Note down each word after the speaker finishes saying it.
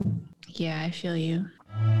Yeah, I feel you.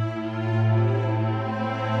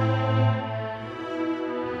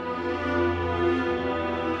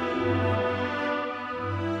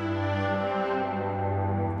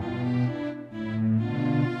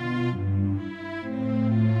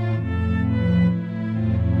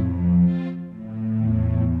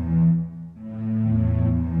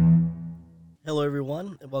 Hello,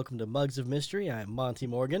 everyone, and welcome to Mugs of Mystery. I'm Monty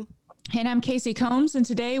Morgan. And I'm Casey Combs, and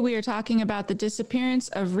today we are talking about the disappearance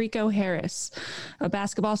of Rico Harris, a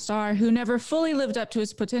basketball star who never fully lived up to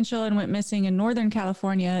his potential and went missing in Northern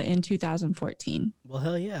California in 2014. Well,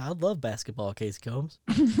 hell yeah, I love basketball, Casey Combs.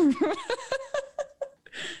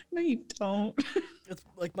 No, you don't. It's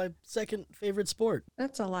like my second favorite sport.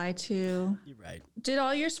 That's a lie, too. You're right. Did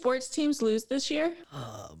all your sports teams lose this year?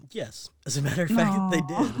 Yes. As a matter of fact, they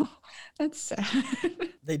did. That's sad.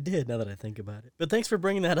 They did, now that I think about it. But thanks for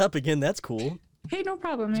bringing that up again. That's cool. Hey, no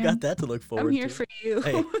problem, man. You got that to look forward to. I'm here for you.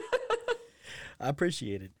 Hey, I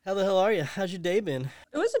appreciate it. How the hell are you? How's your day been?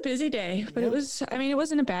 It was a busy day, but it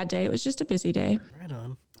wasn't a bad day. It was just a busy day. Right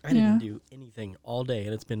on. I didn't do anything all day,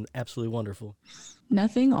 and it's been absolutely wonderful.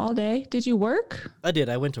 Nothing all day. Did you work? I did.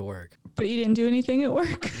 I went to work. But you didn't do anything at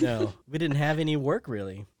work? No, we didn't have any work,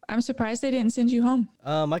 really. I'm surprised they didn't send you home.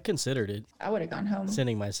 I considered it. I would have gone home.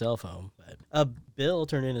 Sending myself home. But Bill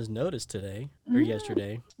turned in his notice today, or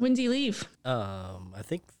yesterday. When'd he leave? I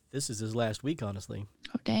think this is his last week, honestly.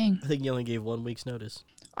 Oh, dang. I think he only gave 1 week's notice.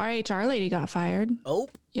 Our HR lady got fired. Oh?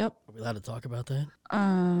 Yep. Are we allowed to talk about that?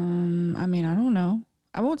 I mean, I don't know.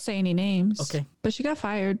 I won't say any names. Okay. But she got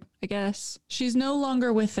fired, I guess. She's no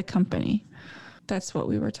longer with the company. That's what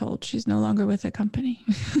we were told. She's no longer with the company.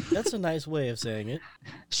 That's a nice way of saying it.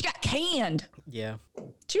 She got canned. Yeah.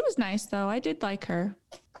 She was nice, though. I did like her.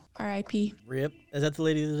 R.I.P. Rip. Is that the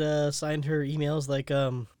lady that signed her emails like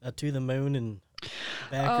to the moon and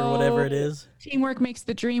back or whatever it is? Teamwork makes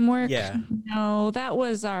the dream work. Yeah. No, that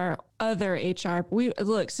was our other HR.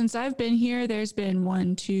 Since I've been here, there's been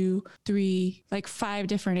 1, 2, 3, like 5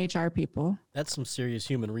 different HR people. That's some serious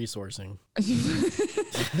human resourcing.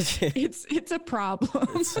 It's a problem.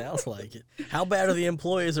 It sounds like it. How bad are the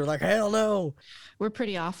employees? They're like, hell no. We're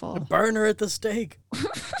pretty awful. Burn her at the stake.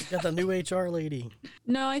 Got the new HR lady.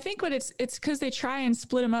 No, I think it's because they try and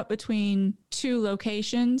split them up between 2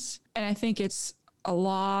 locations, and I think it's a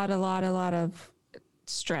lot of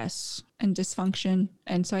stress and dysfunction,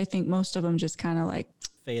 and so I think most of them just kind of like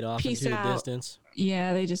Fade off peace into out. the distance.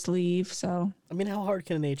 Yeah, they just leave. So I mean, how hard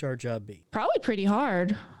can an HR job be? probably pretty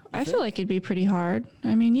hard. I feel like it'd be pretty hard.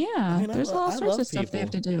 I mean, yeah, there's all I sorts love of stuff they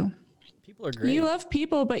have to people. do. People are great. You love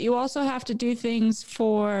people, but you also have to do things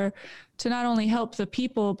to not only help the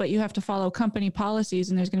people, but you have to follow company policies.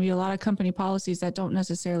 And there's going to be a lot of company policies that don't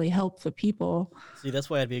necessarily help the people. See, that's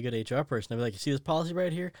why I'd be a good HR person. I'd be like, you see this policy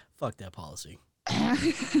right here? Fuck that policy.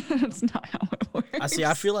 That's not how it works.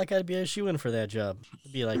 I feel like I'd be a shoo-in for that job.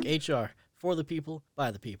 It'd be like HR, for the people,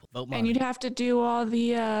 by the people. Vote mine. And you'd have to do all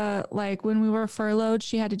the, like when we were furloughed,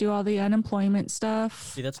 she had to do all the unemployment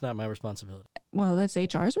stuff. See, that's not my responsibility. Well, that's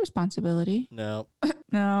HR's responsibility. No,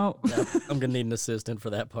 No. I'm going to need an assistant for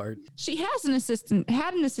that part. She had an assistant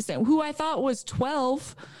who I thought was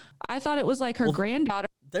 12. I thought it was like her granddaughter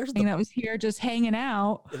that was here just hanging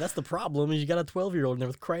out. That's the problem, is you got a 12-year-old in there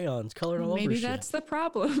with crayons coloring all over Maybe shit. that's the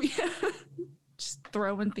problem. Yeah. Just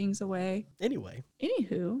throwing things away. Anyway,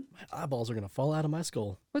 Anywho, my eyeballs are going to fall out of my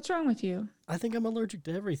skull. what's wrong with you? I think I'm allergic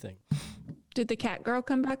to everything. Did the cat girl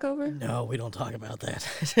come back over? No, we don't talk about that.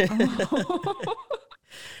 Oh.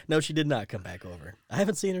 No, she did not come back over. I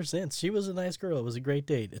haven't seen her since. She was a nice girl. It was a great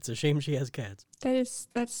date. It's a shame she has cats. That's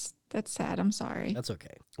sad. I'm sorry. That's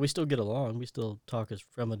okay. We still get along. We still talk as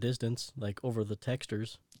from a distance, like over the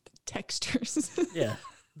texters. Texters. Yeah.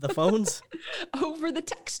 The phones? Over the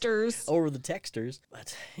texters. Over the texters.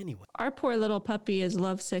 But anyway. Our poor little puppy is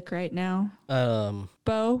lovesick right now.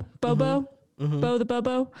 Bobo? Bo Mm-hmm. the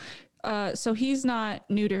Bobo. So he's not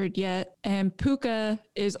neutered yet, and Puka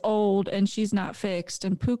is old and she's not fixed,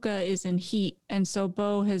 and Puka is in heat, and so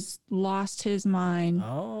Bo has lost his mind.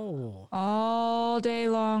 Oh. All day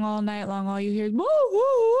long, all night long, all you hear is woo, woo,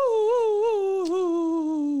 woo, woo,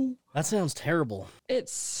 woo. That sounds terrible.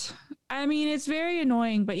 It's very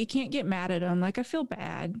annoying, but you can't get mad at him. Like, I feel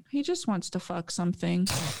bad. He just wants to fuck something.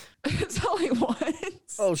 That's all he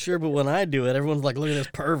wants. Oh, sure, but when I do it, everyone's like, look at this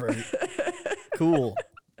pervert. Cool.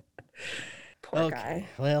 Poor guy.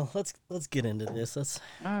 Well, let's get into this.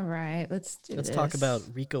 All right, let's talk about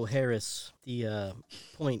Rico Harris, the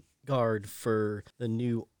point guard for the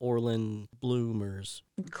New Orleans Bloomers.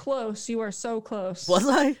 Close. You are so close. Was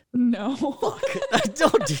I? No. Fuck. I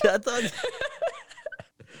don't do that.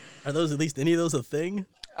 Are those, at least any of those, a thing?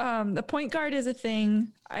 The point guard is a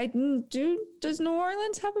thing. Does New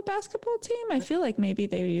Orleans have a basketball team? I feel like maybe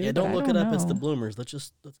they do. Yeah, but don't I look it up. know. It's the Bloomers.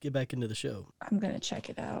 Let's get back into the show. I'm gonna check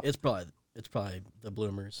it out. It's probably the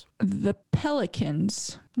Bloomers. The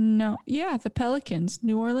Pelicans. No, yeah, the Pelicans.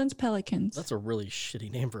 New Orleans Pelicans. That's a really shitty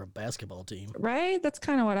name for a basketball team. Right? That's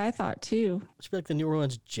kind of what I thought too. It should be like the New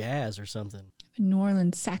Orleans Jazz or something. New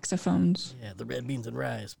Orleans Saxophones. Yeah, the red beans and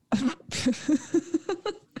rice.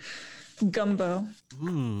 Gumbo.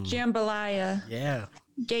 Jambalaya. Yeah.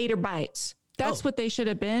 Gator Bites. That's what they should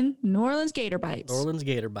have been. New Orleans Gator Bites. New Orleans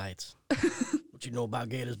Gator Bites. What you know about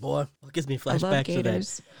gators, boy? It gives me I love flashbacks to that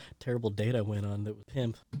gators. terrible date I went on that was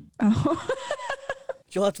pimp. Oh.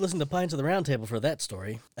 You'll have to listen to Pines of the Round Table for that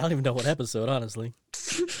story. I don't even know what episode, honestly.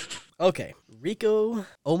 Okay. Rico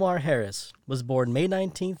Omar Harris was born May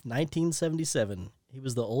 19th, 1977. He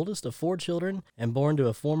was the oldest of 4 children and born to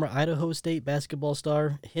a former Idaho State basketball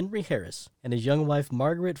star, Henry Harris, and his young wife,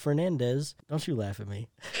 Margaret Fernandez. Don't you laugh at me.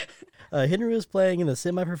 Henry was playing in the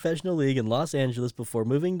semi-professional league in Los Angeles before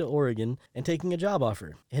moving to Oregon and taking a job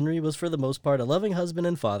offer. Henry was for the most part a loving husband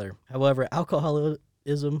and father. However,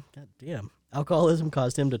 alcoholism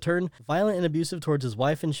caused him to turn violent and abusive towards his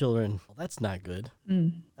wife and children. Well, that's not good.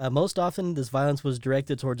 Most often, this violence was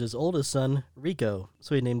directed towards his oldest son, Rico.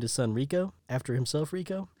 So he named his son Rico after himself,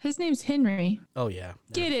 Rico. His name's Henry. Oh, yeah.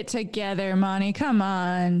 Get it together, Monty. Come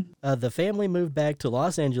on. The family moved back to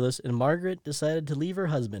Los Angeles, and Margaret decided to leave her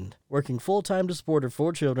husband. Working full-time to support her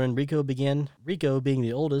 4 children, Rico, being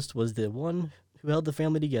the oldest, was the one who held the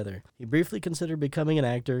family together. He briefly considered becoming an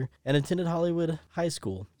actor and attended Hollywood High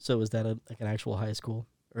School. So is that like an actual high school?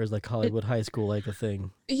 Or is like Hollywood High School like a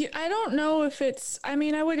thing? I don't know if it's, I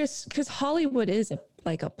mean, I would just, because Hollywood is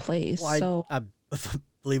like a place. Well, so I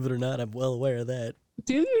believe it or not, I'm well aware of that.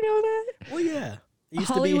 do you know that? Well, yeah. It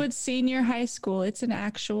used Hollywood Senior High School. It's an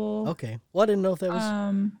actual. Okay. Well, I didn't know if that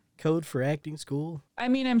was code for acting school. I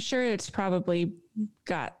mean, I'm sure it's probably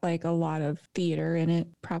got like a lot of theater in it,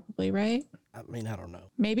 probably, right? I mean, I don't know.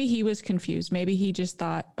 Maybe he was confused. Maybe he just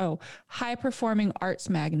thought, oh, high performing arts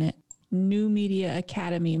magnet, New Media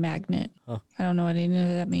Academy magnet. Huh. I don't know what any of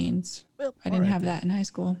that means. Well, I didn't have that in high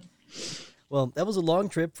school. Well, that was a long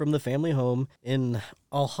trip from the family home in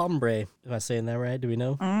Alhambra. Am I saying that right? Do we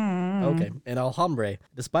know? Okay, in Alhambra.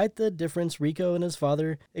 Despite the difference Rico and his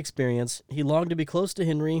father experienced, he longed to be close to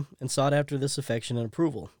Henry and sought after this affection and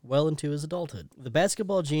approval well into his adulthood. The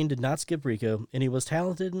basketball gene did not skip Rico, and he was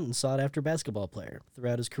talented and sought-after basketball player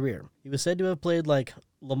throughout his career. He was said to have played like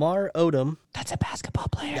Lamar Odom. That's a basketball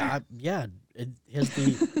player. Yeah, it has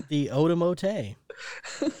the Odom Ote.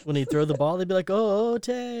 When he'd throw the ball, they'd be like, oh,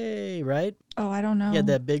 Ote, right? Oh, I don't know. He had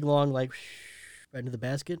that big, long, like, right into the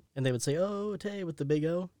basket, and they would say, oh, Ote, with the big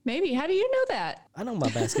O. Maybe. How do you know that? I know my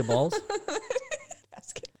basketballs.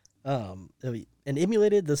 And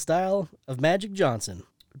emulated the style of Magic Johnson.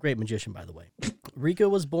 Great magician, by the way. Rico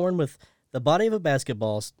was born with the body of a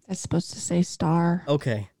basketball. That's supposed to say star.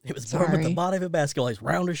 Okay. He was born with the body of a basketball. He's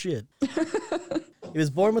round as shit. He was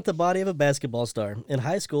born with the body of a basketball star. In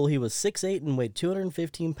high school, he was 6'8" and weighed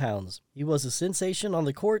 215 pounds. He was a sensation on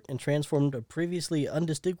the court and transformed a previously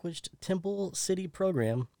undistinguished Temple City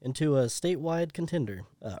program into a statewide contender.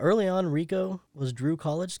 Early on, Rico was Drew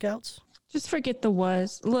College Scouts. Just forget the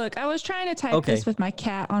was. Look, I was trying to type this with my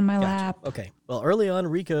cat on my lap. Okay. Well, early on,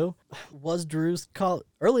 Rico was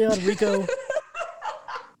Early on,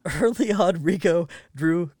 Rico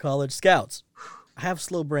drew College Scouts. I have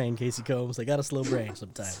slow brain, Casey Combs. I got a slow brain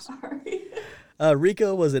sometimes. Sorry.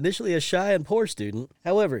 Rico was initially a shy and poor student.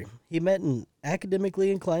 However, he met an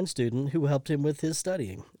academically inclined student who helped him with his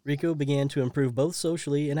studying. Rico began to improve both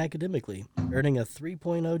socially and academically, earning a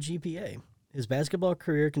 3.0 GPA. His basketball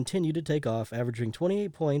career continued to take off, averaging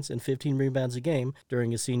 28 points and 15 rebounds a game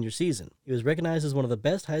during his senior season. He was recognized as one of the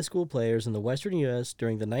best high school players in the Western U.S.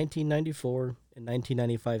 during the 1994 and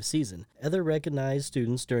 1995 season. Other recognized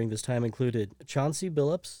students during this time included Chauncey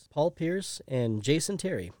Billups, Paul Pierce, and Jason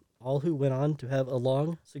Terry, all who went on to have a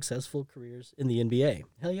long, successful careers in the NBA.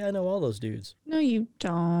 Hell yeah, I know all those dudes. No, you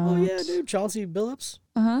don't. Oh yeah, dude, Chauncey Billups.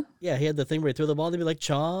 Uh-huh. Yeah, he had the thing where he'd throw the ball, they'd be like,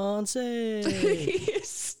 Chauncey. You're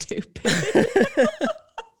stupid.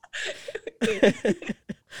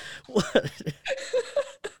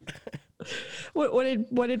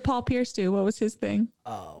 What did Paul Pierce do? What was his thing?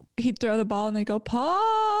 Oh. He'd throw the ball and they'd go,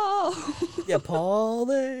 Paul. Yeah,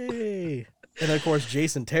 Paulie. And of course,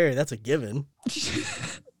 Jason Terry, that's a given.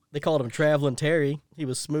 They called him Traveling Terry. He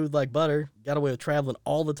was smooth like butter. Got away with traveling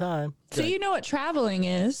all the time. So you know what traveling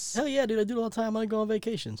is? Hell yeah, dude. I do it all the time when I go on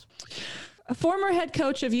vacations. A former head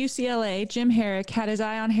coach of UCLA, Jim Herrick, had his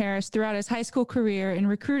eye on Harris throughout his high school career and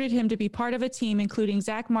recruited him to be part of a team including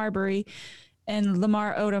Zach Marbury and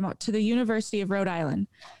Lamar Odom to the University of Rhode Island.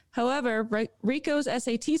 However, Rico's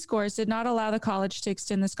SAT scores did not allow the college to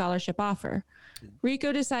extend the scholarship offer.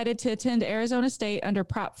 Rico decided to attend Arizona State under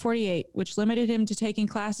Prop 48, which limited him to taking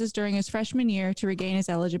classes during his freshman year to regain his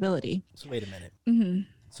eligibility. So wait a minute. Mm-hmm.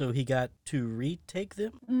 So he got to retake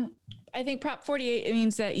them? I think Prop 48 it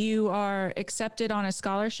means that you are accepted on a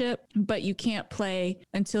scholarship, but you can't play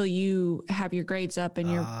until you have your grades up and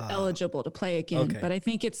you're eligible to play again. Okay. But I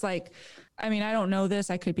think it's like, I mean, I don't know this.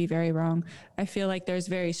 I could be very wrong. I feel like there's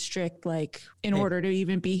very strict, like, in order to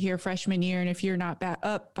even be here freshman year, and if you're not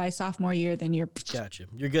up by sophomore year, then you're... Gotcha.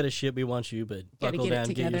 You're good as shit. We want you, but buckle down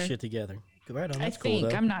and get your shit together. Right on. That's cool, though.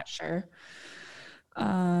 I'm not sure.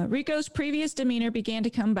 Rico's previous demeanor began to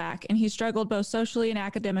come back, and he struggled both socially and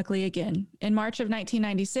academically again. In March of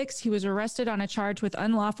 1996, he was arrested on a charge with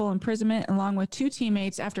unlawful imprisonment along with 2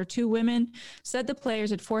 teammates after 2 women said the players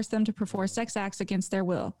had forced them to perform sex acts against their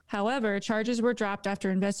will. However, charges were dropped after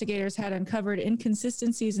investigators had uncovered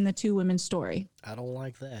inconsistencies in the 2 women's story. I don't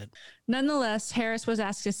like that. Nonetheless, Harris was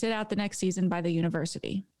asked to sit out the next season by the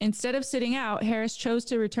university. Instead of sitting out, Harris chose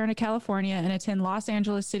to return to California and attend Los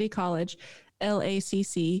Angeles City College,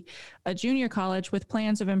 LACC, a junior college with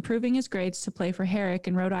plans of improving his grades to play for Herrick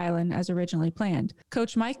in Rhode Island as originally planned.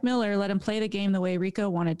 Coach Mike Miller let him play the game the way Rico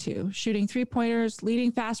wanted to, shooting 3-pointers,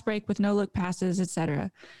 leading fast break with no-look passes,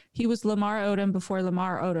 etc. He was Lamar Odom before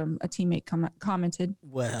Lamar Odom, a teammate commented.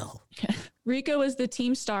 Well... Rico was the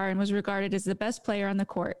team star and was regarded as the best player on the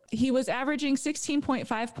court. He was averaging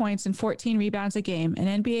 16.5 points and 14 rebounds a game,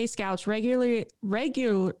 and NBA scouts regularly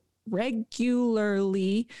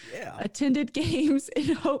attended games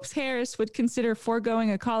in hopes Harris would consider foregoing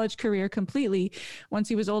a college career completely once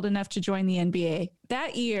he was old enough to join the NBA.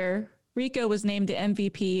 That year, Rico was named the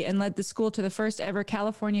MVP and led the school to the first ever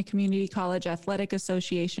California Community College Athletic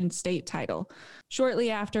Association state title.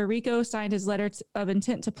 Shortly after, Rico signed his letter of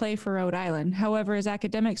intent to play for Rhode Island. However, his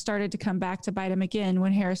academics started to come back to bite him again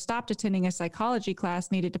when Harris stopped attending a psychology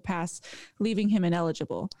class needed to pass, leaving him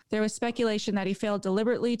ineligible. There was speculation that he failed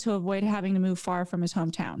deliberately to avoid having to move far from his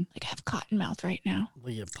hometown. Like, I have cotton mouth right now.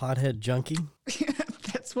 Well, you pothead junkie?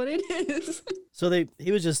 That's what it is. So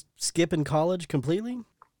he was just skipping college completely?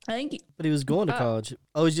 I think, but he was going to college.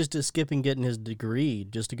 Oh, he's just skipping getting his degree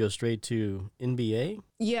just to go straight to NBA?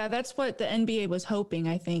 Yeah, that's what the NBA was hoping,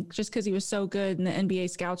 I think, just because he was so good and the NBA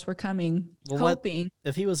scouts were coming, hoping.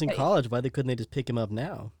 If he was in college, why couldn't they just pick him up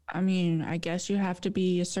now? I mean, I guess you have to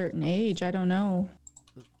be a certain age. I don't know.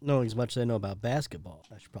 Knowing as much as I know about basketball,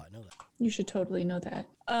 I should probably know that. You should totally know that.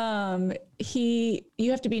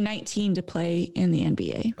 You have to be 19 to play in the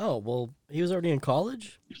NBA. Oh, well, he was already in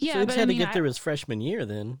college? Yeah, so he just had to get through his freshman year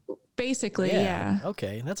then. Basically, yeah.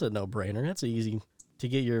 Okay, that's a no-brainer. That's easy to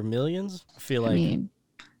get your millions. I mean,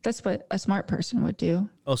 that's what a smart person would do.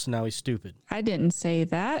 Oh, so now he's stupid. I didn't say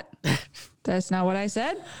that. That's not what I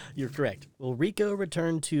said. You're correct. Well, Rico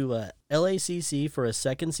returned to LACC for a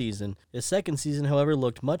second season. His second season, however,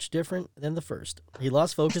 looked much different than the first. He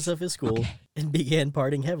lost focus of his school and began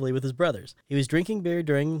partying heavily with his brothers. He was drinking beer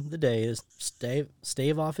during the day to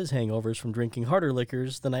stave off his hangovers from drinking harder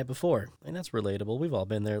liquors the night before. And that's relatable. We've all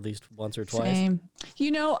been there at least once or twice. Same.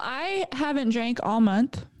 You know, I haven't drank all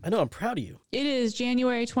month. I know. I'm proud of you. It is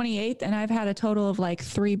January 28th, and I've had a total of like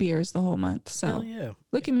 3 beers the whole month. So hell yeah.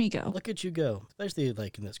 Look at me go. Look at you go. Especially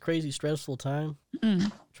like in this crazy, stressful time.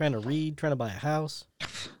 Trying to read, trying to buy a house.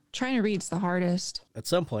 Trying to read's the hardest. At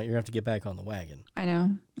some point, you're going to have to get back on the wagon. I know.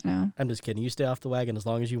 I'm just kidding. You stay off the wagon as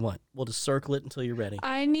long as you want. We'll just circle it until you're ready.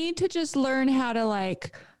 I need to just learn how to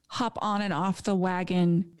like hop on and off the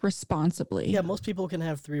wagon responsibly. Yeah, most people can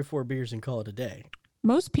have 3 or 4 beers and call it a day.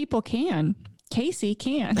 Most people can. Casey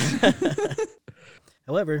can.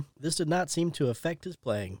 However, this did not seem to affect his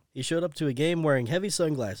playing. He showed up to a game wearing heavy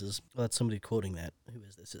sunglasses. Well, that's somebody quoting that. Who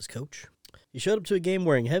is this? His coach? He showed up to a game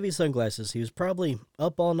wearing heavy sunglasses. He was probably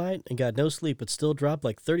up all night and got no sleep, but still dropped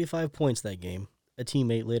like 35 points that game. A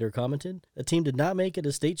teammate later commented. The team did not make it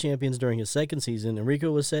as state champions during his second season, and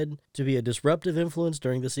Rico was said to be a disruptive influence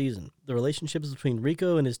during the season. The relationships between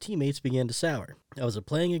Rico and his teammates began to sour. I was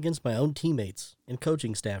playing against my own teammates and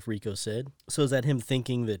coaching staff, Rico said. So is that him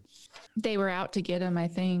thinking that... They were out to get him, I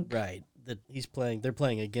think. Right. That they're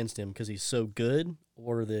playing against him because he's so good,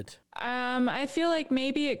 or that... I feel like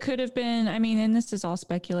maybe it could have been, I mean, and this is all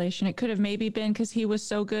speculation, it could have maybe been because he was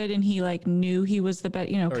so good and he like knew he was the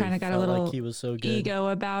best, kind of got a little like he was so good. Ego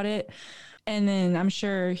about it. And then I'm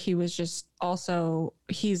sure he was just also,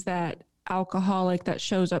 he's that alcoholic that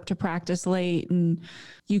shows up to practice late, and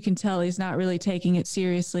you can tell he's not really taking it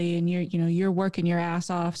seriously, and you're working your ass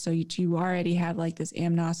off, so you already have like this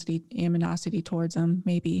aminosity towards him,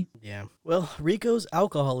 maybe. Yeah. Well, Rico's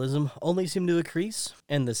alcoholism only seemed to increase,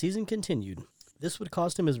 and the season continued. This would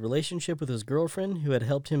cost him his relationship with his girlfriend, who had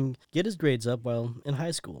helped him get his grades up while in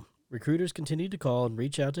high school. Recruiters continued to call and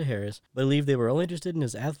reach out to Harris, but believed they were only interested in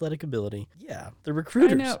his athletic ability. Yeah, the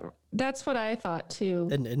recruiters. I know. That's what I thought too.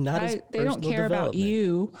 And not his they don't care about development.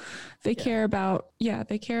 you. They care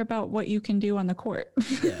about what you can do on the court.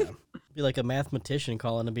 Yeah. Be like a mathematician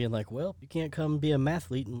calling and being like, well, you can't come be a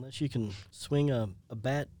mathlete unless you can swing a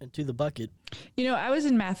bat into the bucket. I was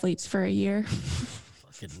in mathletes for a year.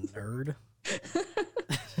 Fucking nerd.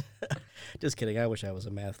 Just kidding. I wish I was a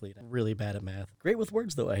mathlete. I'm really bad at math. Great with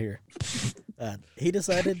words, though, I hear. He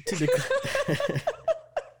decided to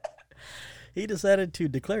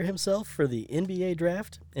declare himself for the NBA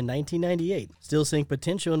draft in 1998. Still seeing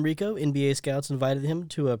potential in Rico, NBA scouts invited him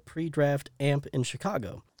to a pre-draft amp in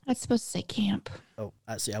Chicago. That's supposed to say camp. Oh,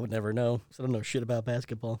 I see. I would never know, 'cause I don't know shit about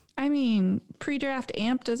basketball. I mean, pre-draft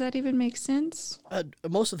amp, does that even make sense?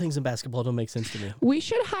 Most of the things in basketball don't make sense to me. We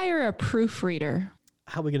should hire a proofreader.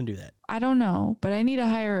 How are we going to do that? I don't know, but I need to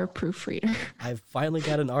hire a proofreader. I've finally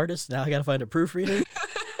got an artist. Now I got to find a proofreader.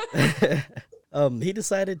 He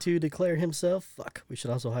decided to declare himself. Fuck, we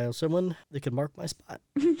should also hire someone that could mark my spot.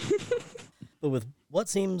 But with what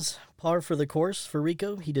seems par for the course for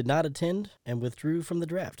Rico, he did not attend and withdrew from the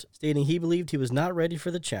draft, stating he believed he was not ready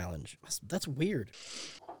for the challenge. That's weird.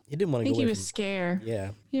 He didn't want I to go think away he was from... scared.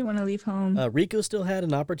 Yeah. He didn't want to leave home. Rico still had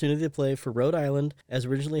an opportunity to play for Rhode Island as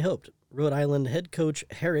originally hoped. Rhode Island head coach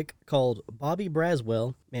Herrick called Bobby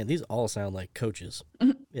Braswell. Man, these all sound like coaches.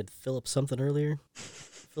 We had Philip something earlier.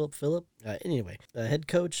 Philip. Anyway, head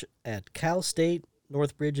coach at Cal State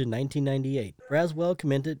Northbridge in 1998. Braswell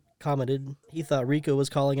commented he thought Rico was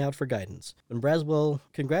calling out for guidance. When Braswell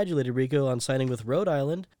congratulated Rico on signing with Rhode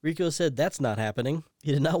Island, Rico said that's not happening.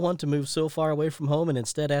 He did not want to move so far away from home and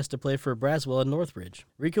instead asked to play for Braswell in Northbridge.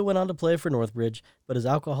 Rico went on to play for Northbridge, but his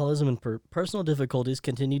alcoholism and personal difficulties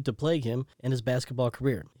continued to plague him and his basketball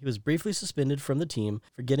career. He was briefly suspended from the team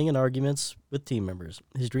for getting in arguments with team members.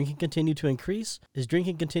 His drinking continued to increase,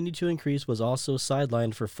 was also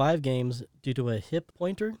sidelined for 5 games due to a hip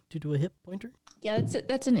pointer. Yeah,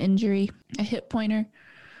 that's an injury, a hip pointer.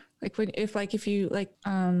 If you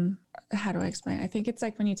how do I explain? I think it's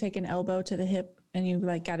like when you take an elbow to the hip and you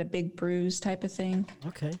like got a big bruise type of thing.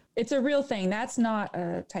 Okay. It's a real thing. That's not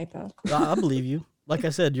a typo. I believe you. Like I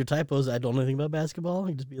said, your typos, I don't know anything about basketball. I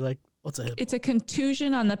can just be like, what's a hip? It's a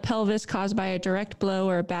contusion on the pelvis caused by a direct blow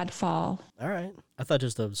or a bad fall. All right. I thought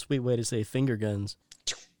just a sweet way to say finger guns.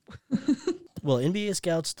 Well, NBA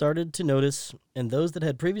scouts started to notice, and those that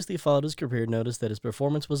had previously followed his career noticed that his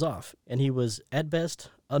performance was off, and he was, at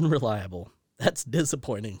best, unreliable. That's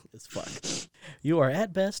disappointing as fuck. You are,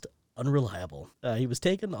 at best, unreliable. He was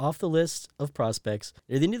taken off the list of prospects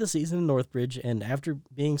near the end of the season in Northbridge, and after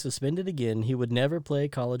being suspended again, he would never play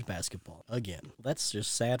college basketball again. That's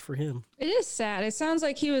just sad for him. It is sad. It sounds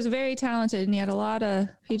like he was very talented, and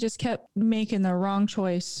he just kept making the wrong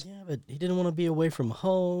choice. Yeah, but he didn't want to be away from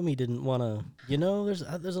home. He didn't want to,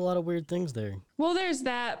 there's a lot of weird things there. Well, there's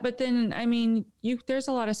that, but then, I mean, there's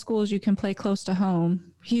a lot of schools you can play close to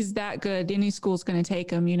home. He's that good. Any school's going to take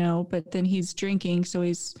him, but then he's drinking, so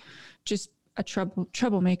he's just a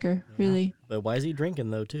troublemaker, really. But why is he drinking,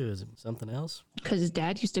 though, too? Is it something else? Because his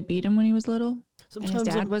dad used to beat him when he was little. Sometimes and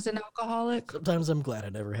his dad was an alcoholic. Sometimes I'm glad I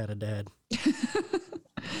never had a dad.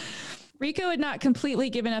 Rico had not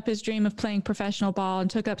completely given up his dream of playing professional ball and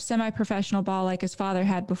took up semi-professional ball like his father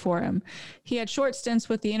had before him. He had short stints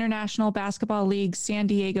with the International Basketball League's San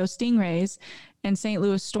Diego Stingrays and St.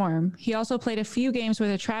 Louis Storm. He also played a few games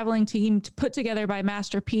with a traveling team put together by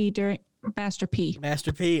Master P. Master P.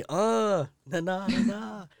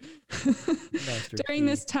 During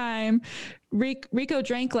this time, Rico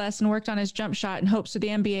drank less and worked on his jump shot in hopes that the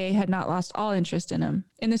NBA had not lost all interest in him.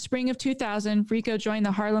 In the spring of 2000, Rico joined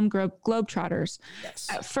the Harlem Globetrotters. Yes.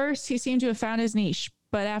 At first, he seemed to have found his niche,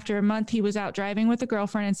 but after a month, he was out driving with a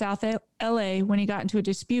girlfriend in South LA when he got into a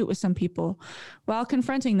dispute with some people. While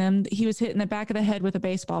confronting them, he was hit in the back of the head with a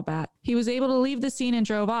baseball bat. He was able to leave the scene and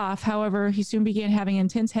drove off. However, he soon began having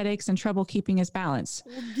intense headaches and trouble keeping his balance.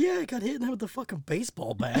 Well, yeah, I got hit in the head with a fucking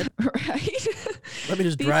baseball bat. Right? Let me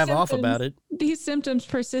just drive off about it. These symptoms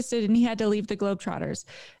persisted and he had to leave the Globetrotters.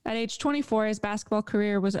 At age 24, his basketball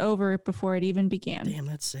career was over before it even began. Damn,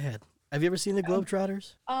 that's sad. Have you ever seen the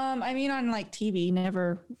Globetrotters? I mean, on like TV,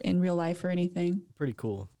 never in real life or anything. Pretty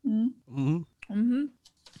cool.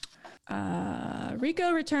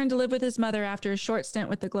 Rico returned to live with his mother after a short stint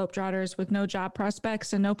with the Globetrotters with no job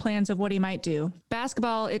prospects and no plans of what he might do.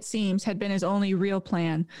 Basketball, it seems, had been his only real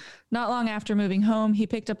plan. Not long after moving home, he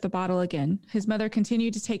picked up the bottle again. His mother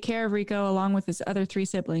continued to take care of Rico along with his other 3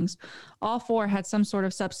 siblings. All 4 had some sort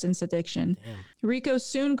of substance addiction. Damn. Rico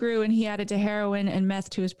soon grew and he added to heroin and meth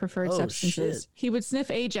to his preferred substances. Shit. He would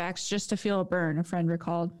sniff Ajax just to feel a burn, a friend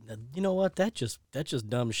recalled. You know what? That's just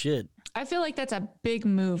dumb shit. I feel like that's a big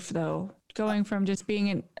move, though, going from just being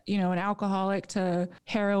an alcoholic to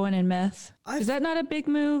heroin and meth. Is that not a big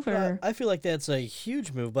move? Or I feel like that's a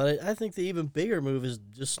huge move, but I think the even bigger move is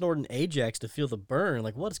just snorting Ajax to feel the burn.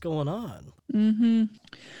 Like, what's going on? Mm-hmm.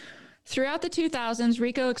 Throughout the 2000s,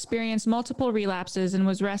 Rico experienced multiple relapses and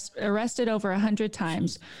was arrested over 100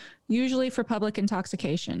 times, usually for public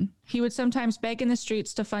intoxication. He would sometimes beg in the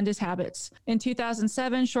streets to fund his habits. In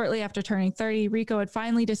 2007, shortly after turning 30, Rico had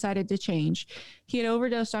finally decided to change. He had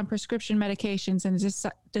overdosed on prescription medications and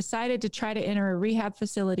decided to try to enter a rehab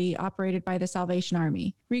facility operated by the Salvation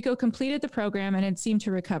Army. Rico completed the program and had seemed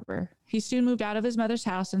to recover. He soon moved out of his mother's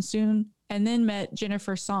house and then met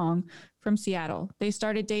Jennifer Song from Seattle. They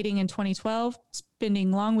started dating in 2012,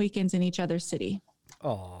 spending long weekends in each other's city.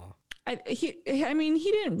 Aw. He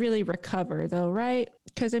didn't really recover though, right?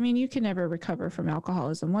 Because you can never recover from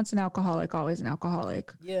alcoholism. Once an alcoholic, always an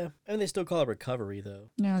alcoholic. Yeah, they still call it recovery though.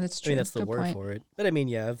 No, that's true. That's the Good word point. for it. But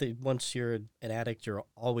once you're an addict, you're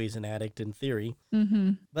always an addict in theory.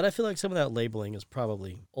 Mm-hmm. But I feel like some of that labeling is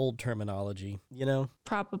probably old terminology.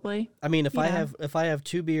 Probably. If I have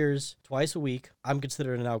 2 beers twice a week, I'm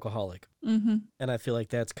considered an alcoholic. Mm-hmm. And I feel like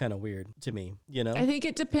that's kind of weird to me, I think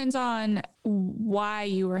it depends on why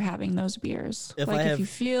you were having those beers. If you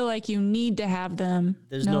feel like you need to have them.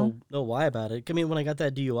 There's no why about it. When I got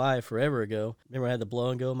that DUI forever ago, remember I had the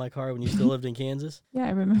blow and go in my car when you still lived in Kansas? Yeah,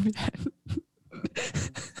 I remember that.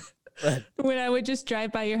 But when I would just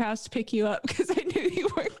drive by your house to pick you up because I knew you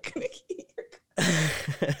weren't going to get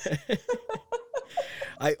your car.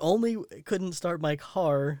 I only couldn't start my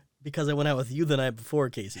car because I went out with you the night before,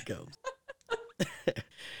 Casey Combs.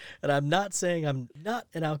 And I'm not saying I'm not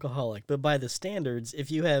an alcoholic, but by the standards,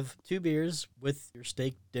 if you have 2 beers with your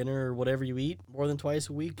steak dinner or whatever you eat more than twice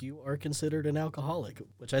a week, you are considered an alcoholic,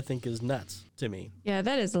 which I think is nuts to me. Yeah,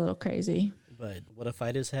 that is a little crazy. But what if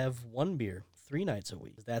I just have 1 beer 3 nights a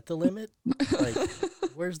week? Is that the limit?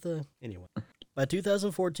 Anyway. By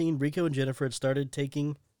 2014, Rico and Jennifer had started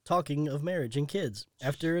talking of marriage and kids.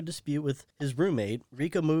 After a dispute with his roommate,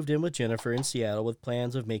 Rico moved in with Jennifer in Seattle with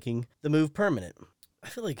plans of making the move permanent. I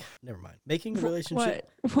feel like, never mind. Making the relationship...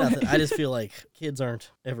 What? Nothing. I just feel like kids aren't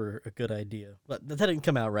ever a good idea. But that didn't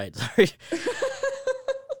come out right, sorry.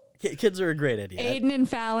 Kids are a great idea. Aiden and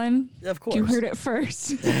Fallon. Of course. You heard it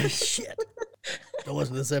first. Shit. Don't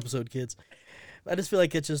listen to this episode, kids. I just feel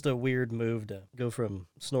like it's just a weird move to go from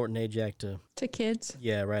snorting Ajax to kids.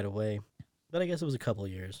 Yeah, right away. But I guess it was a couple of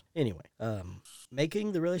years. Anyway,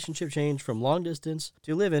 making the relationship change from long distance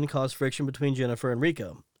to live-in caused friction between Jennifer and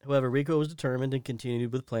Rico. However, Rico was determined and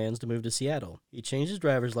continued with plans to move to Seattle. He changed his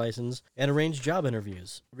driver's license and arranged job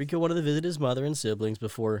interviews. Rico wanted to visit his mother and siblings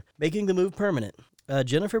before making the move permanent.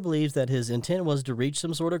 Jennifer believes that his intent was to reach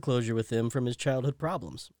some sort of closure with him from his childhood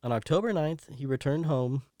problems. On October 9th, he returned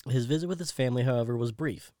home. His visit with his family, however, was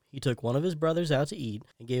brief. He took one of his brothers out to eat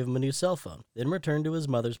and gave him a new cell phone, then returned to his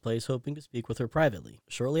mother's place hoping to speak with her privately.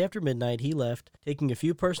 Shortly after midnight, he left, taking a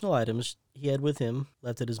few personal items he had with him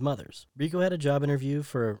left at his mother's. Rico had a job interview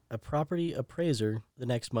for a property appraiser the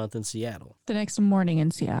next month in Seattle. The next morning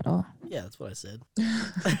in Seattle. Yeah, that's what I said.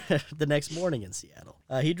 The next morning in Seattle.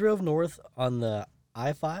 He drove north on the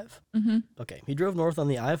I-5? Mm-hmm. Okay, he drove north on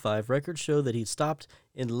the I-5. Records show that he stopped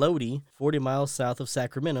in Lodi, 40 miles south of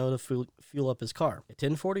Sacramento, to fuel up his car. At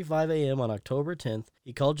 10:45 a.m. on October 10th,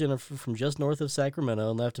 he called Jennifer from just north of Sacramento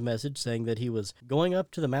and left a message saying that he was going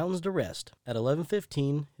up to the mountains to rest. At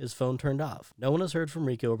 11:15, his phone turned off. No one has heard from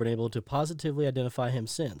Rico or been able to positively identify him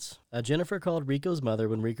since. Jennifer called Rico's mother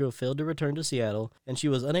when Rico failed to return to Seattle, and she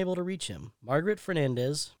was unable to reach him. Margaret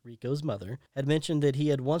Fernandez, Rico's mother, had mentioned that he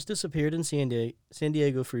had once disappeared in San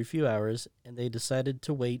Diego for a few hours, and they decided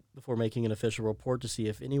to wait before making an official report to see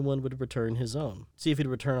if anyone would return if he'd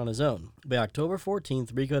return on his own. By October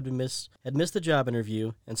 14th, Rico had missed the job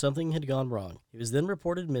interview, and something had gone wrong. He was then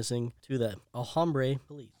reported missing to the Alhambra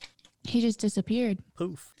police. He just disappeared.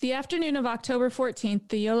 Poof. The afternoon of October 14th,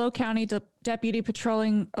 the Yolo County deputy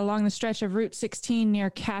patrolling along the stretch of Route 16 near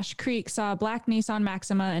Cache Creek saw a black Nissan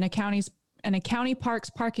Maxima in and a county parks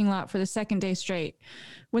parking lot for the second day straight.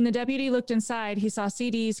 When the deputy looked inside, he saw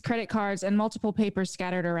CDs, credit cards, and multiple papers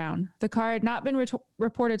scattered around. The car had not been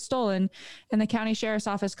reported stolen, and the county sheriff's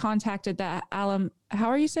office contacted the how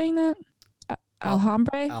are you saying that?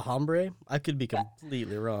 Alhambra? Alhambra? I could be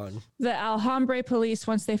completely wrong. The Alhambra police,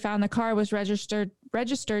 once they found the car was registered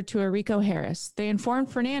to a Rico Harris. They informed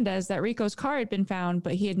Fernandez that Rico's car had been found,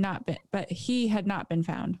 but he had not been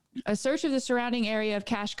found. A search of the surrounding area of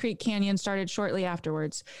Cache Creek Canyon started shortly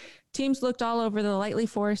afterwards. Teams looked all over the lightly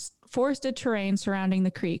forested terrain surrounding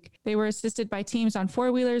the creek. They were assisted by teams on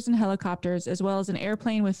four-wheelers and helicopters, as well as an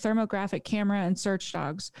airplane with thermographic camera and search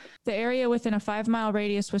dogs. The area within a 5-mile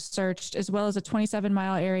radius was searched, as well as a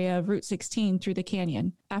 27-mile area of Route 16 through the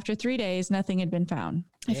canyon. After 3 days, nothing had been found.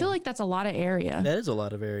 I feel like that's a lot of area. That is a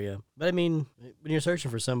lot of area. But I mean, when you're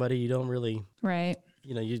searching for somebody, you don't really... Right.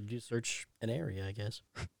 You search an area, I guess.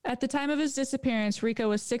 At the time of his disappearance, Rico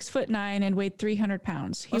was 6'9" and weighed 300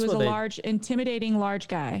 pounds. He was a large, intimidating, large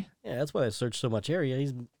guy. Yeah, that's why I searched so much area.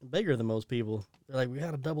 He's bigger than most people. They're like, we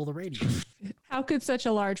got to double the radius. How could such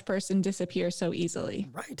a large person disappear so easily?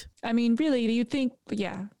 Right. I mean, really, do you think?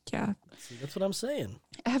 Yeah. See, that's what I'm saying.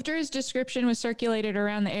 After his description was circulated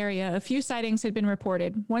around the area, a few sightings had been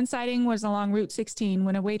reported. One sighting was along Route 16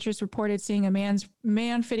 when a waitress reported seeing a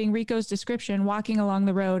man fitting Rico's description walking along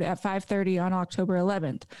the road at 5:30 on October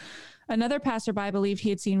 11th. Another passerby believed he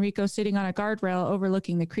had seen Rico sitting on a guardrail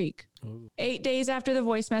overlooking the creek. Ooh. 8 days after the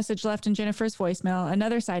voice message left in Jennifer's voicemail,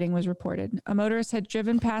 another sighting was reported. A motorist had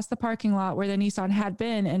driven past the parking lot where the Nissan had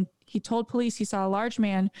been, and he told police he saw a large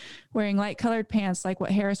man wearing light-colored pants like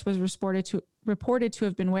what Harris was reported to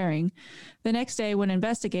have been wearing. The next day, when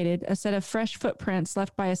investigated, a set of fresh footprints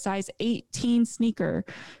left by a size 18 sneaker,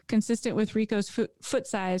 consistent with Rico's foot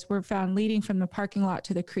size, were found leading from the parking lot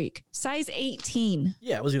to the creek. Size 18.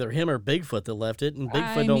 Yeah, it was either him or Bigfoot that left it, and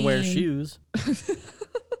Bigfoot don't wear shoes.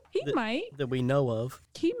 He might. That we know of.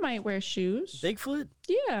 He might wear shoes. Bigfoot?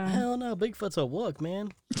 Yeah. Hell no, Bigfoot's a wook,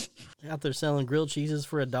 man. Out there selling grilled cheeses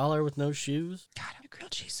for $1 with no shoes. God, I have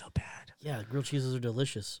grilled cheese so bad. Yeah, grilled cheeses are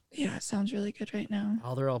delicious. Yeah, it sounds really good right now.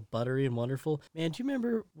 Oh, they're all buttery and wonderful. Man, do you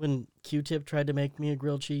remember when Q-Tip tried to make me a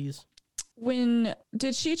grilled cheese?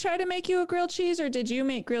 Did she try to make you a grilled cheese, or did you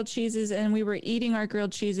make grilled cheeses and we were eating our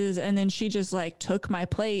grilled cheeses and then she just took my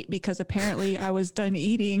plate because apparently I was done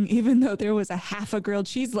eating even though there was a half a grilled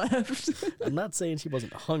cheese left? I'm not saying she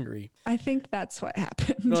wasn't hungry. I think that's what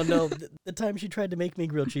happened. No, the time she tried to make me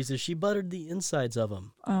grilled cheeses, she buttered the insides of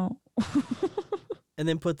them. Oh. And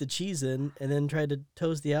then put the cheese in and then tried to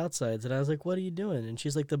toast the outsides. And I was like, what are you doing? And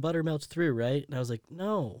she's like, the butter melts through, right? And I was like,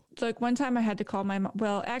 no. Like one time I had to call my mom.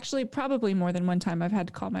 Well, actually, probably more than one time I've had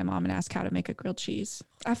to call my mom and ask how to make a grilled cheese.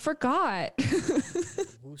 I forgot.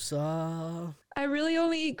 Woosah. I really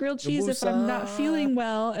only eat grilled cheese if I'm not feeling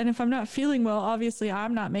well. And if I'm not feeling well, obviously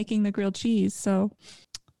I'm not making the grilled cheese. So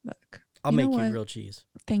look. I'll make you grilled cheese.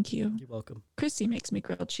 Thank you. You're welcome. Christy makes me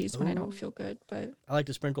grilled cheese when I don't feel good, but I like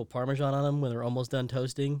to sprinkle Parmesan on them when they're almost done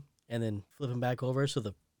toasting and then flip them back over so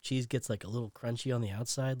the cheese gets like a little crunchy on the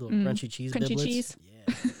outside, little crunchy cheese crunchy biblets. Cheese.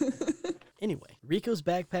 Yeah. Anyway, Rico's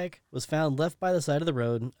backpack was found left by the side of the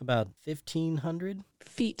road about 1,500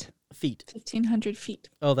 feet. 1,500 feet.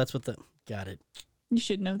 Oh, that's what got it. You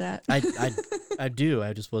should know that. I do.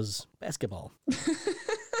 I just was basketball.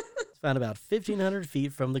 Found about 1,500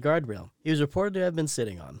 feet from the guardrail he was reported to have been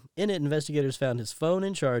sitting on. In it, investigators found his phone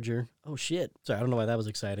and charger. Oh, shit. Sorry, I don't know why that was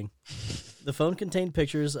exciting. The phone contained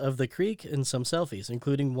pictures of the creek and some selfies,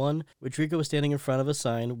 including one which Rico was standing in front of a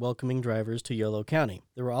sign welcoming drivers to Yolo County.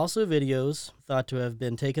 There were also videos thought to have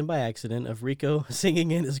been taken by accident of Rico singing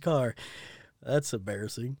in his car. That's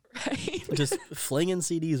embarrassing. Right. Just flinging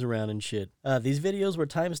CDs around and shit. These videos were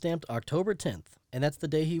time-stamped October 10th. And that's the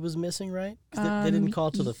day he was missing, right? 'Cause they didn't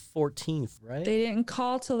call till the 14th, right? They didn't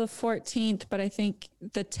call till the 14th, but I think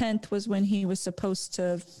the 10th was when he was supposed to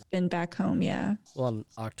have been back home, yeah. Well, on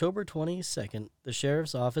October 22nd, the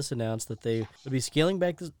sheriff's office announced that they would be scaling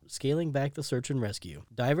back the search and rescue.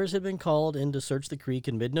 Divers had been called in to search the creek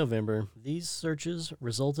in mid-November. These searches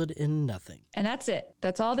resulted in nothing. And that's it.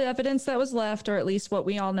 That's all the evidence that was left, or at least what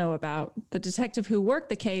we all know about. The detective who worked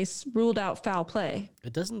the case ruled out foul play.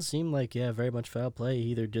 It doesn't seem like, very much foul play. He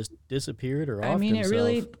either just disappeared or offed himself. I mean, it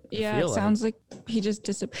really, it sounds like he just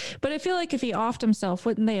disappeared. But I feel like if he offed himself,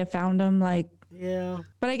 wouldn't they have found him? Yeah.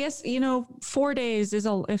 But I guess, 4 days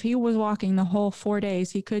if he was walking the whole 4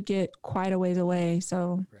 days, he could get quite a ways away.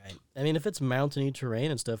 So. Right. I mean, if it's mountainy terrain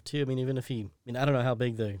and stuff too, I mean, even if I don't know how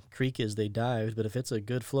big the creek is they dived, but if it's a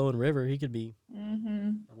good flowing river, he could be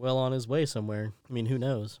well on his way somewhere. I mean, who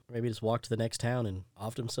knows? Maybe just walked to the next town and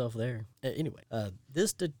offed himself there. Anyway,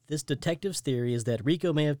 this detective's theory is that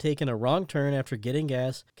Rico may have taken a wrong turn after getting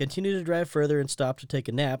gas, continued to drive further, and stopped to take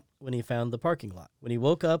a nap when he found the parking lot. When he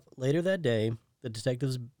woke up later that day, the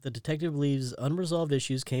detective believes unresolved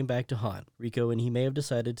issues came back to haunt Rico, and he may have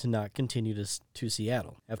decided to not continue to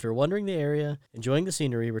Seattle. After wandering the area, enjoying the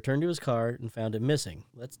scenery, returned to his car and found it missing.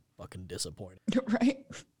 That's fucking disappointing. Right?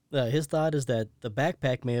 His thought is that the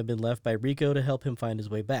backpack may have been left by Rico to help him find his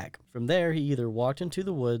way back. From there, he either walked into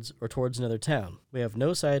the woods or towards another town. We have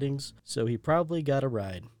no sightings, so he probably got a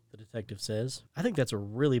ride, the detective says. I think that's a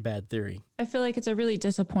really bad theory. I feel like it's a really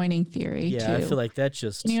disappointing theory, Yeah, too. I feel like that's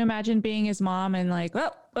just... Can you imagine being his mom and like,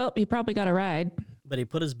 well, he probably got a ride. But he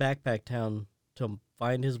put his backpack down to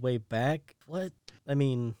find his way back? What? I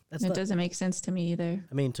mean, It doesn't make sense to me either.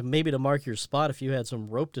 I mean, to mark your spot if you had some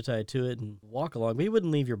rope to tie to it and walk along, but he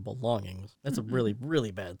wouldn't leave your belongings. That's a really,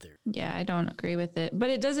 really bad theory. Yeah, I don't agree with it. But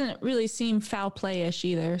it doesn't really seem foul play-ish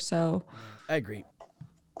either, so... I agree.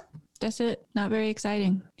 That's it. Not very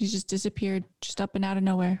exciting. He just disappeared, just up and out of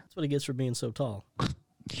nowhere. That's what he gets for being so tall.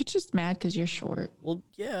 You're just mad because you're short. Well,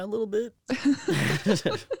 yeah, a little bit.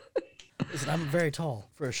 Listen, I'm very tall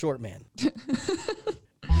for a short man.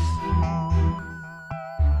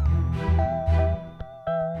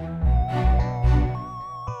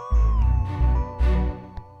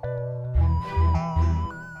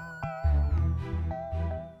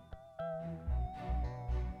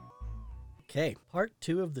 Okay, part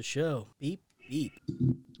 2 of the show. Beep, beep.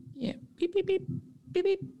 Yeah. Beep, beep, beep. Beep,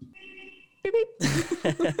 beep. Beep, beep.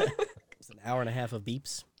 It's an hour and a half of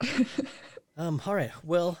beeps. All right.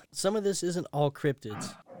 Well, some of this isn't all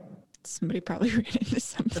cryptids. Somebody probably ran into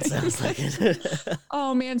something. That sounds like it.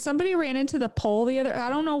 Oh man, somebody ran into the pole the other. I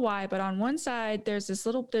don't know why, but on one side there's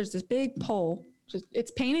this big pole.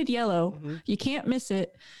 It's painted yellow. Mm-hmm. You can't miss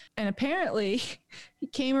it. And apparently, he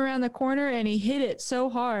came around the corner and he hit it so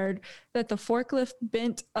hard that the forklift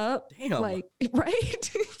bent up. Damn. Like,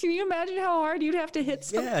 right? Can you imagine how hard you'd have to hit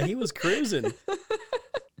something? Yeah, he was cruising.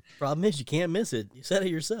 Problem is, you can't miss it. You said it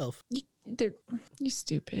yourself. You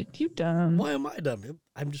stupid. You dumb. Why am I dumb?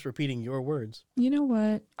 I'm just repeating your words. You know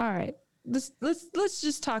what? All right. Let's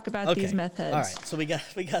just talk about these meth heads. All right, so we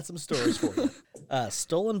got some stories for you.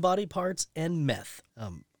 Stolen body parts and meth.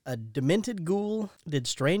 A demented ghoul did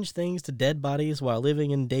strange things to dead bodies while living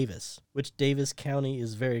in Davis, which Davis County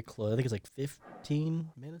is very close. I think it's like 15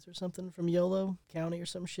 minutes or something from Yolo County or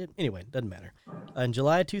some shit. Anyway, doesn't matter. In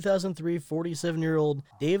July 2003, 47-year-old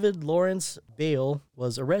David Lawrence Bale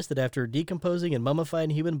was arrested after decomposing and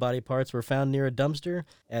mummified human body parts were found near a dumpster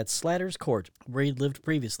at Slatters Court, where he'd lived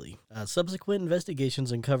previously. Subsequent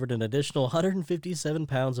investigations uncovered an additional 157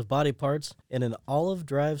 pounds of body parts in an Olive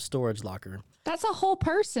Drive storage locker. That's a whole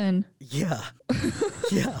person. Yeah.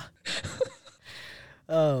 Yeah.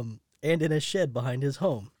 And in a shed behind his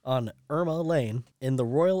home on Irma Lane in the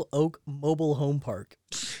Royal Oak Mobile Home Park,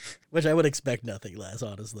 which I would expect nothing less,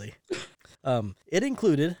 honestly. It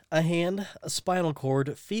included a hand, a spinal cord,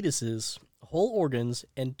 fetuses, whole organs,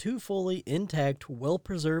 and 2 fully intact,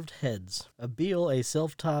 well-preserved heads. Beale, a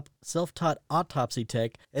self-taught autopsy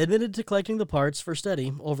tech, admitted to collecting the parts for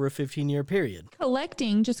study over a 15-year period.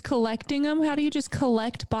 Just collecting them? How do you just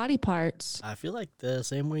collect body parts? I feel like the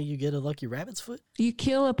same way you get a lucky rabbit's foot. You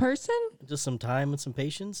kill a person? Just some time and some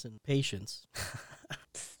patience and patience.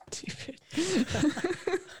 Stupid.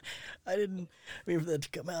 I didn't mean for that to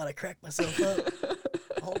come out. I cracked myself up.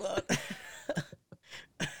 Hold on.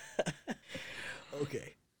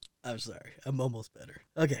 Okay. I'm sorry. I'm almost better.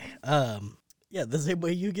 Okay. Yeah, the same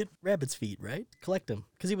way you get rabbit's feet, right? Collect them.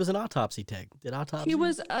 Because he was an autopsy tech. Did autopsy? He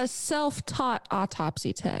was a self-taught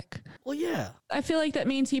autopsy tech. Well, yeah. I feel like that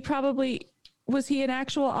means was he an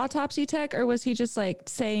actual autopsy tech or was he just like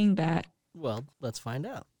saying that? Well, let's find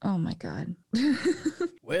out. Oh my God.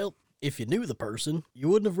 Well, if you knew the person, you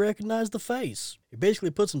wouldn't have recognized the face. He basically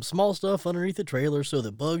put some small stuff underneath the trailer so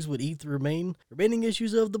that bugs would eat the remaining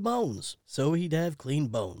issues of the bones, so he'd have clean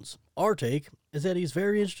bones. Our take is that he's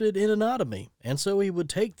very interested in anatomy, and so he would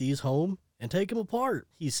take these home and take them apart,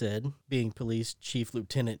 he said, being Police Chief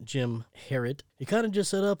Lieutenant Jim Harrett. He kind of just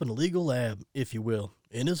set up an illegal lab, if you will,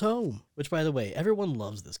 in his home. Which, by the way, everyone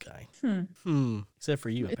loves this guy. Except for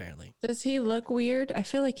you, apparently. Does he look weird? I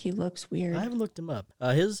feel like he looks weird. I haven't looked him up.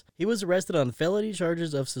 He was arrested on felony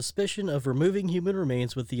charges of suspicion of removing human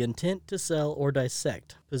remains with the intent to sell or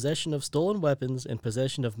dissect, possession of stolen weapons, and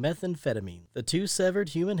possession of methamphetamine. The 2 severed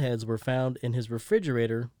human heads were found in his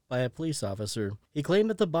refrigerator by a police officer. He claimed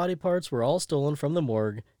that the body parts were all stolen from the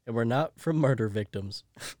morgue and were not from murder victims.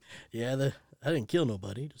 Yeah, I didn't kill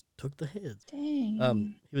nobody, just took the heads.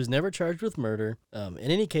 Dang. He was never charged with murder. In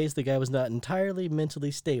any case, the guy was not entirely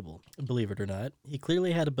mentally stable, believe it or not. He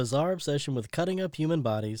clearly had a bizarre obsession with cutting up human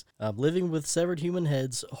bodies, living with severed human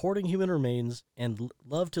heads, hoarding human remains, and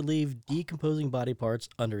loved to leave decomposing body parts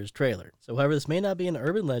under his trailer. So, however, this may not be an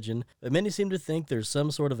urban legend, but many seem to think there's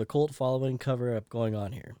some sort of a cult following cover-up going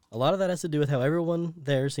on here. A lot of that has to do with how everyone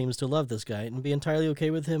there seems to love this guy and be entirely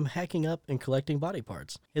okay with him hacking up and collecting body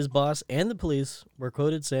parts. His boss and the police were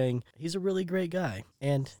quoted saying, "He's a really great guy,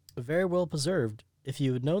 and very well preserved. If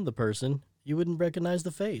you had known the person, you wouldn't recognize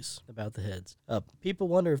the face," about the heads. People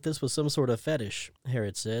wonder if this was some sort of fetish,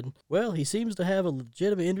 Harriet said. "Well, he seems to have a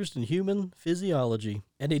legitimate interest in human physiology,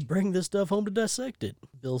 and he'd bring this stuff home to dissect it."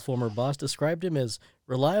 Bill's former boss described him as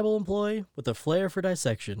reliable employee with a flair for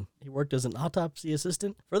dissection. He worked as an autopsy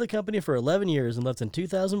assistant for the company for 11 years and left in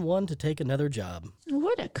 2001 to take another job.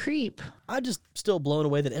 What a creep. I'm just still blown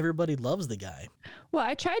away that everybody loves the guy. Well,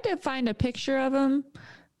 I tried to find a picture of him,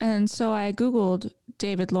 and so I Googled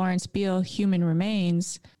David Lawrence Beale human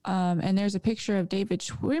remains, and there's a picture of David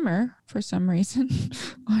Schwimmer for some reason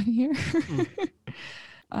on here.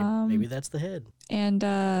 Maybe that's the head. And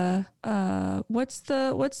what's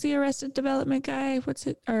the Arrested Development guy? What's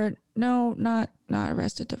it? Or no, not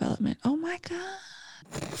Arrested Development. Oh my god.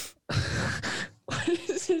 What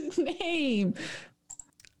is his name?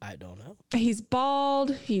 I don't know. He's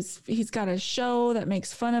bald. He's got a show that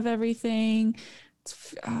makes fun of everything.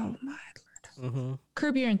 Oh my lord. Mm-hmm.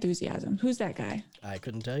 Curb Your Enthusiasm. Who's that guy? I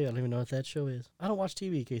couldn't tell you. I don't even know what that show is. I don't watch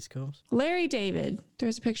TV, Casey Combs. Larry David.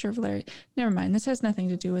 There's a picture of Larry. Never mind. This has nothing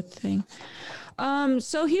to do with the thing.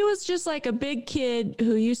 So he was just like a big kid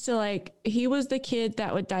who used to he was the kid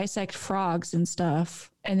that would dissect frogs and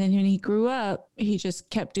stuff. And then when he grew up, he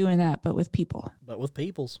just kept doing that, but with people. But with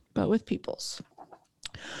peoples.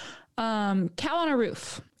 Cow on a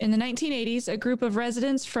roof. In the 1980s, a group of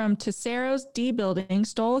residents from Tessero's D building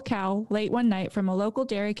stole a cow late one night from a local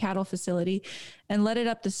dairy cattle facility and led it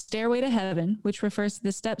up the stairway to heaven, which refers to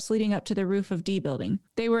the steps leading up to the roof of D building.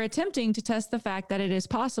 They were attempting to test the fact that it is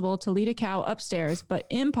possible to lead a cow upstairs, but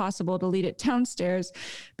impossible to lead it downstairs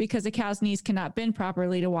because a cow's knees cannot bend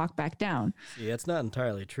properly to walk back down. See, that's not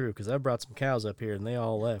entirely true because I brought some cows up here and they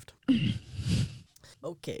all left.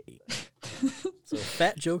 Okay. So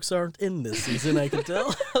fat jokes aren't in this season, I can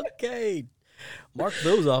tell. Okay. Mark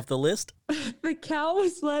those off the list. The cow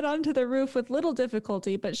was led onto the roof with little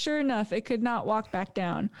difficulty, but sure enough, it could not walk back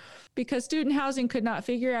down. Because student housing could not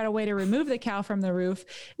figure out a way to remove the cow from the roof,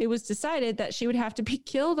 it was decided that she would have to be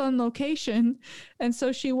killed on location, and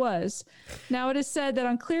so she was. Now it is said that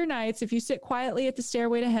on clear nights, if you sit quietly at the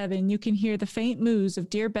stairway to heaven, you can hear the faint moos of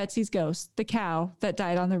dear Betsy's ghost, the cow that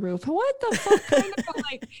died on the roof. What the fuck kind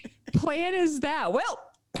of plan is that? Well,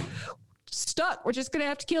 stuck. We're just gonna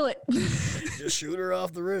have to kill it. Just shoot her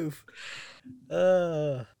off the roof.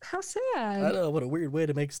 How sad. I don't know, what a weird way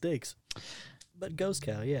to make steaks. But ghost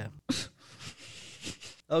cow, yeah.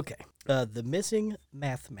 Okay. The missing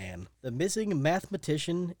math man. The missing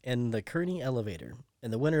mathematician in the Kearney elevator.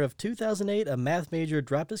 In the winter of 2008, a math major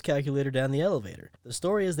dropped his calculator down the elevator. The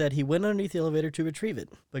story is that he went underneath the elevator to retrieve it,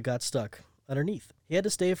 but got stuck underneath. He had to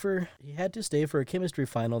stay for a chemistry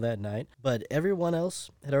final that night, but everyone else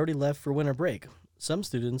had already left for winter break. Some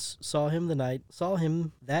students saw him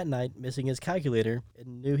that night missing his calculator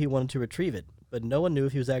and knew he wanted to retrieve it, but no one knew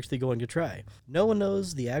if he was actually going to try. No one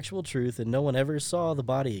knows the actual truth, and no one ever saw the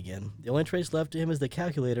body again. The only trace left to him is the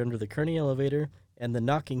calculator under the Kearney elevator and the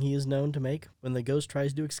knocking he is known to make when the ghost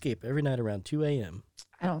tries to escape every night around 2 a.m.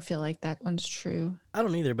 I don't feel like that one's true. I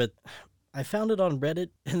don't either, but I found it on Reddit,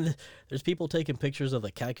 and there's people taking pictures of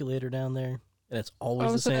the calculator down there, and it's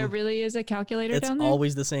always the same. Oh, so there really is a calculator down there? It's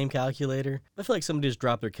always the same calculator. I feel like somebody just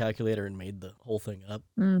dropped their calculator and made the whole thing up.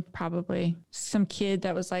 Probably. Some kid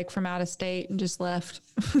that was from out of state and just left.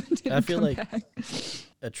 I feel like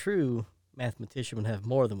a true mathematician would have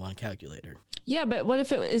more than one calculator. Yeah, but what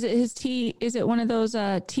if is it one of those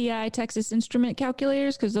TI Texas Instrument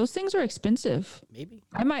calculators? Because those things are expensive. Maybe.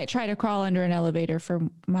 I might try to crawl under an elevator for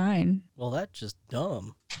mine. Well, that's just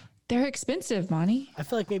dumb. They're expensive, Monty. I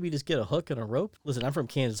feel like maybe you just get a hook and a rope. Listen, I'm from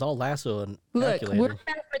Kansas. I'll lasso and calculator. Look, we're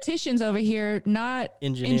mathematicians over here, not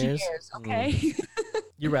engineers. Okay.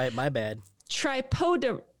 You're right. My bad.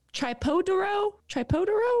 Tripodero?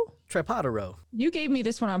 You gave me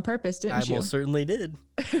this one on purpose, didn't you? I most certainly did.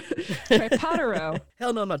 Tripodero.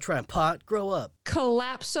 Hell no, I'm not trying pot. Grow up.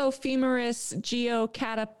 Collapsophemeris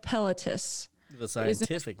geocatapellatus. The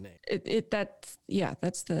scientific name. That's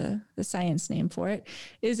the science name for it.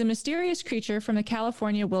 It is a mysterious creature from the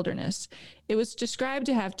California wilderness. It was described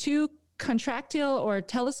to have two contractile or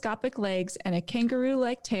telescopic legs and a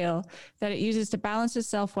kangaroo-like tail that it uses to balance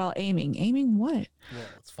itself while aiming. Aiming what? Well,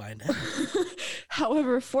 let's find out.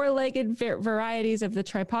 However, four-legged varieties of the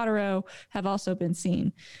Tripodero have also been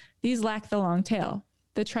seen. These lack the long tail.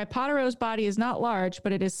 The Tripodero's body is not large,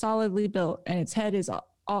 but it is solidly built, and its head is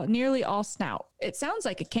nearly all snout. It sounds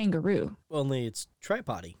like a kangaroo. Only it's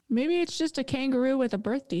tripody. Maybe it's just a kangaroo with a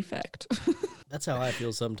birth defect. That's how I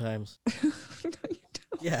feel sometimes. No, you don't.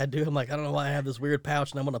 Yeah, I do. I'm like, I don't know why I have this weird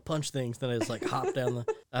pouch and I'm going to punch things. Then I just like hop down the...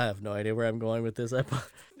 I have no idea where I'm going with this. You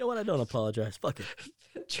know what? I don't apologize. Fuck it.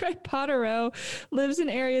 Tripodero lives in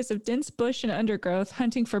areas of dense bush and undergrowth,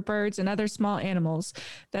 hunting for birds and other small animals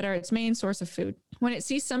that are its main source of food. When it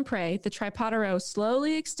sees some prey, the Tripodero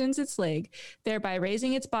slowly extends its leg, thereby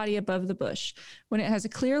raising its body above the bush. When it has a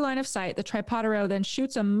clear line of sight, the Tripodero then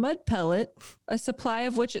shoots a mud pellet, a supply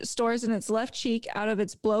of which it stores in its left cheek out of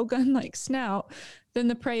its blowgun-like snout. Then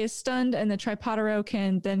the prey is stunned, and the Tripodero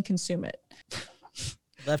can then consume it.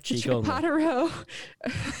 Left cheek only. Tripodero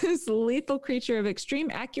is a lethal creature of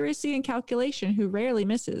extreme accuracy and calculation who rarely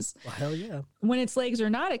misses. Well, hell yeah. When its legs are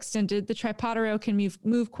not extended, the Tripodero can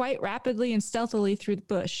move quite rapidly and stealthily through the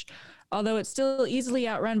bush. Although it's still easily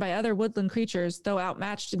outrun by other woodland creatures, though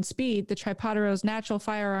outmatched in speed, the Tripodero's natural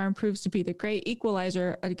firearm proves to be the great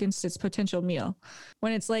equalizer against its potential meal.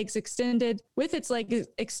 With its legs extended,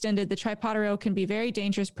 the Tripodero can be a very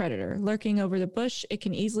dangerous predator. Lurking over the bush, it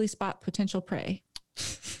can easily spot potential prey.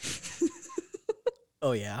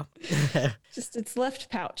 Oh, yeah. Just its left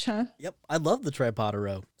pouch, huh? Yep. I love the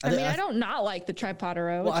Tripodero. I don't not like the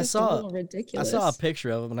Tripodero. Well, it's just a little ridiculous. I saw a picture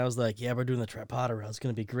of him and I was like, yeah, we're doing the Tripodero. It's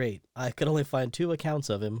going to be great. I could only find 2 accounts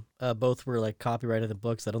of him. Both were like copyrighted in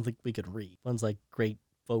books I don't think we could read. One's like Great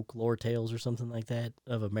Folklore Tales or something like that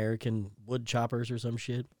of American wood choppers or some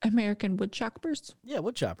shit. American wood choppers? Yeah,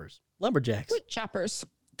 wood choppers. Lumberjacks. Wood choppers.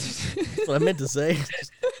 That's what I meant to say.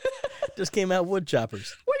 Just came out wood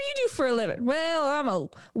choppers. What do you do for a living? Well, I'm a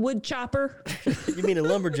wood chopper. You mean a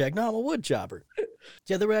lumberjack? No, I'm a wood chopper.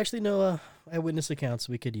 Yeah, there were actually no eyewitness accounts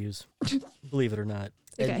we could use, believe it or not.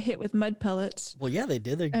 They got hit with mud pellets. Well, yeah, they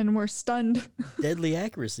did. And were stunned. Deadly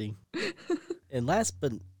accuracy. And last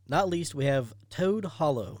but not least, we have Toad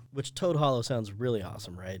Hollow, which Toad Hollow sounds really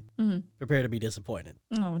awesome, right? Mm-hmm. Prepare to be disappointed.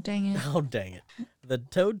 Oh, dang it. Oh, dang it. The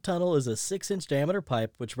Toad Tunnel is a 6-inch diameter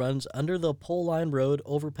pipe which runs under the Pole Line Road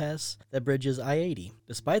overpass that bridges I-80.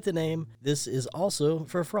 Despite the name, this is also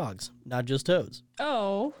for frogs, not just toads.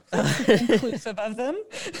 Oh, inclusive of them.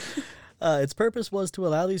 Its purpose was to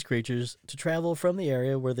allow these creatures to travel from the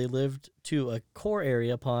area where they lived to a core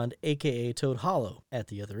area pond, aka Toad Hollow, at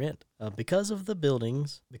the other end. Because of the building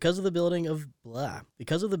of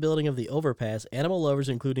the overpass, animal lovers,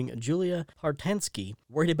 including Julia Hartansky,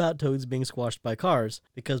 worried about toads being squashed by cars,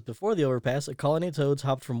 because before the overpass, a colony of toads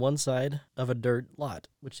hopped from one side of a dirt lot,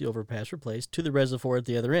 which the overpass replaced, to the reservoir at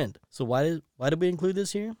the other end. So why did we include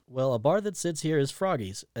this here? Well, a bar that sits here is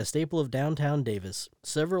Froggy's, a staple of downtown Davis.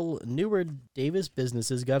 Several newer Davis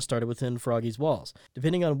businesses got started within Froggy's walls.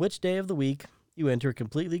 Depending on which day of the week, you enter a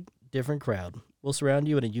completely different crowd. Will surround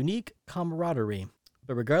you in a unique camaraderie.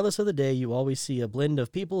 But regardless of the day, you always see a blend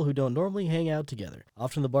of people who don't normally hang out together.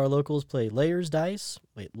 Often the bar locals play Liar's Dice.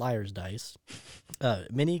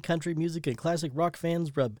 Many country music and classic rock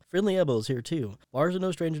fans rub friendly elbows here too. Bars are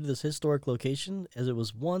no stranger to this historic location, as it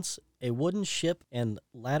was once a wooden ship and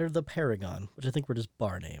latter the Paragon, which I think were just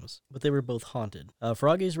bar names, but they were both haunted.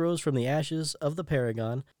 Froggy's rose from the ashes of the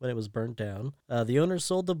Paragon when it was burnt down. The owners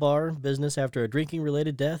sold the bar business after a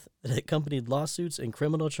drinking-related death that accompanied lawsuits and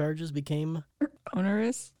criminal charges became...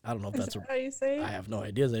 Onerous? I don't know if that's how you say it? I have no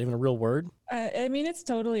idea. Is that even a real word? I mean, it's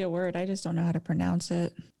totally a word. I just don't know how to pronounce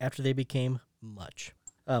it. After they became much.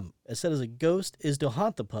 As said as a ghost is to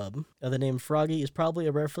haunt the pub. The name Froggy is probably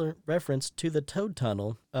a reference to the Toad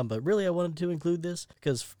Tunnel, but really I wanted to include this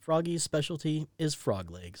because Froggy's specialty is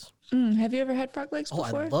frog legs. Have you ever had frog legs before?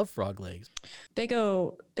 Oh, I love frog legs. They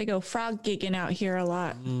go frog gigging out here a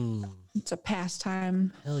lot. It's a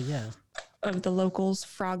pastime. Hell yeah. Of the locals,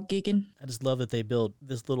 frog gigging. I just love that they built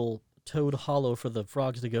this little toad hollow for the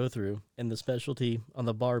frogs to go through, and the specialty on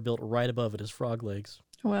the bar built right above it is frog legs.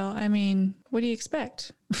 Well, I mean, what do you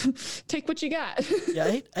expect? Take what you got. Yeah,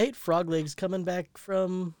 I ate frog legs coming back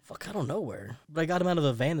from, I don't know where. But I got them out of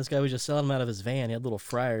a van. This guy was just selling them out of his van. He had a little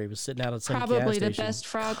fryer. He was sitting out at some gas station. Probably the best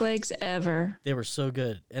frog legs ever. They were so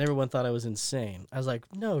good. And everyone thought I was insane. I was like,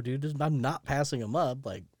 no, dude, I'm not passing them up.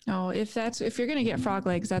 Like, oh, if you're gonna get frog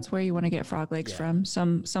legs, that's where you want to get frog legs from.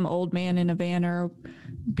 Some old man in a van or a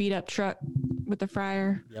beat up truck with a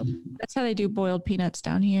fryer. Yep. That's how they do boiled peanuts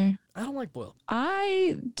down here. I don't like boiled.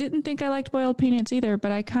 I didn't think I liked boiled peanuts either,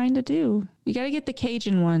 but I I kind of do. You got to get the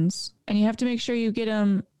Cajun ones, and you have to make sure you get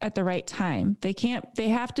them at the right time. They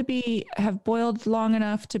have to have boiled long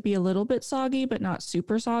enough to be a little bit soggy, but not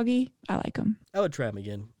super soggy. I like them. I would try them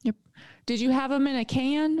again. Yep. Did you have them in a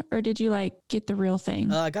can, or did you like get the real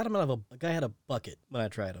thing? I got them out of a guy had a bucket when I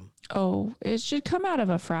tried them. Oh, it should come out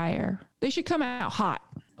of a fryer. They should come out hot.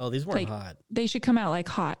 Oh, these weren't hot. They should come out like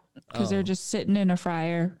hot because they're just sitting in a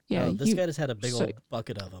fryer. Yeah. This guy just had a big old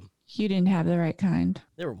bucket of them. You didn't have the right kind.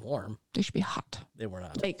 They were warm. They should be hot. They were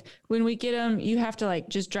not. Like when we get them, you have to like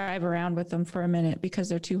just drive around with them for a minute because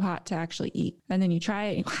they're too hot to actually eat. And then you try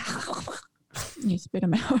it and you spit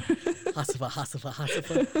them out.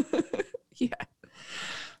 Hasifa. Yeah.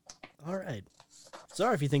 All right.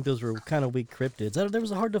 Sorry if you think those were kind of weak cryptids. There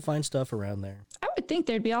was hard to find stuff around there. I would think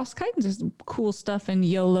there'd be all kinds of cool stuff in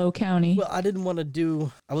Yolo County. Well, I didn't want to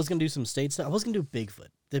do, I was going to do some state stuff. I was going to do Bigfoot.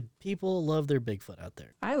 The people love their Bigfoot out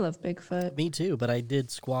there. I love Bigfoot. Me too, but I did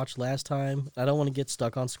Squatch last time. I don't want to get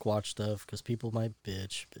stuck on Squatch stuff because people might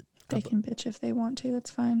bitch. But They can bitch if they want to. That's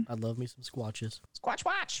fine. I love me some Squatches. Squatch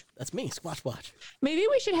Watch. That's me, Squatch Watch. Maybe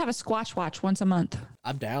we should have a Squatch Watch once a month.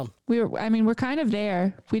 I'm down. We're kind of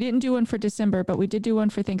there. We didn't do one for December, but we did do one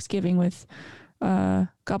for Thanksgiving with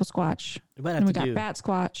Gobble Squatch. We might have And we to got do Bat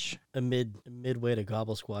Squatch. a midway to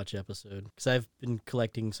Gobble Squatch episode because I've been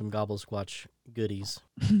collecting some Gobble Squatch goodies.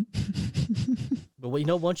 But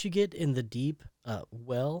once you get in the deep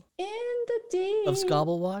well In the deep of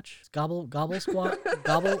Scobble Watch, Gobble Squat,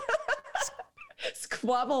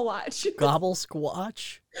 Squabble Watch. Gobble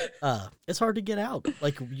Squatch, it's hard to get out.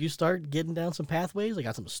 Like you start getting down some pathways. I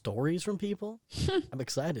got some stories from people. I'm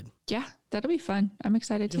excited. Yeah, that'll be fun. I'm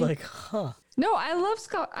excited too. You're like, huh? No, I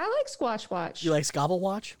like Squatch Watch. You like Scobble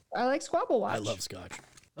Watch? I like Squabble Watch. I love Scotch.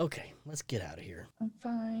 Okay, let's get out of here. I'm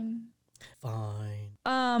fine. Fine.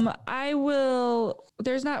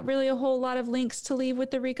 There's not really a whole lot of links to leave with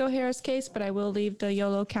the Rico Harris case, but I will leave the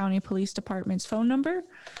Yolo County Police Department's phone number.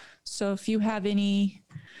 So if you have anything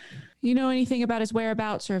about his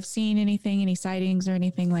whereabouts or have seen any sightings or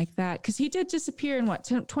anything like that, because he did disappear in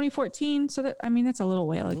 2014. So that's a little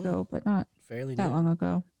while ago, but not Fairly that new. long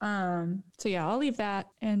ago. So yeah, I'll leave that.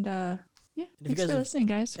 And yeah, thanks for listening,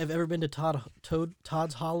 guys. Have ever been to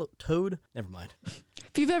Todd's Hollow? Toad? Never mind.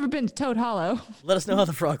 If you've ever been to Toad Hollow, Let us know how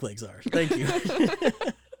the frog legs are. Thank you.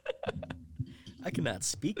 I cannot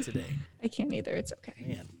speak today. I can't either. It's okay.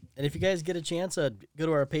 Man. And if you guys get a chance, go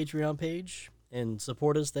to our Patreon page and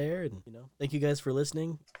support us there. And, thank you guys for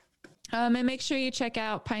listening. And make sure you check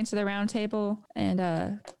out Pints of the Round Table and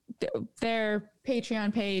their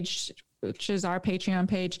Patreon page, which is our Patreon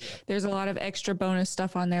page. There's a lot of extra bonus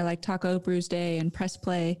stuff on there, like Taco Brews Day and Press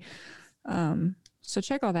Play. So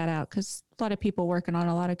check all that out because a lot of people working on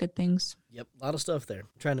a lot of good things. Yep, a lot of stuff there.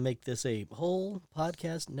 Trying to make this a whole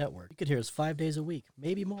podcast network. You could hear us 5 days a week,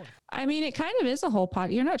 maybe more. I mean, it kind of is a whole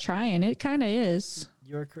pod. You're not trying. It kind of is.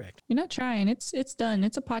 You're correct. You're not trying. It's done.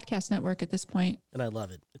 It's a podcast network at this point. And I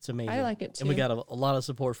love it. It's amazing. I like it too. And we got a lot of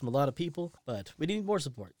support from a lot of people, but we need more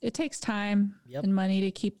support. It takes time and money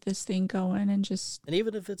to keep this thing going and just... And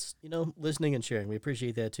even if it's, listening and sharing, we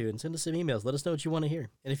appreciate that too. And send us some emails. Let us know what you want to hear.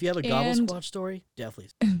 And if you have a Gobble Squatch story,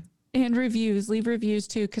 definitely. And reviews. Leave reviews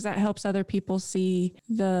too, because that helps other people see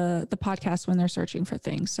the podcast when they're searching for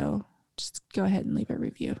things. So just go ahead and leave a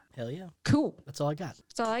review. Hell yeah. Cool. That's all I got.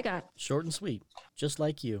 That's all I got. Short and sweet. Just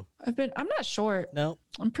like you. I'm not short. No.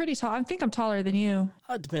 I'm pretty tall. I think I'm taller than you.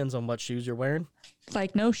 It depends on what shoes you're wearing.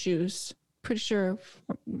 Like no shoes. Pretty sure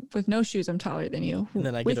with no shoes, I'm taller than you. And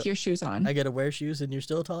then with your shoes on. I get to wear shoes and you're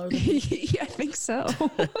still taller than me? Yeah, I think so.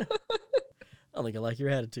 I don't think I like your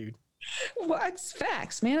attitude. Well, it's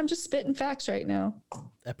facts, man. I'm just spitting facts right now. I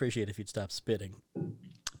appreciate it if you'd stop spitting.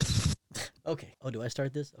 Okay. Oh, do I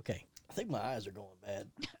start this? Okay. I think my eyes are going bad.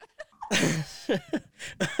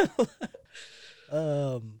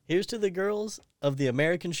 Here's to the girls of the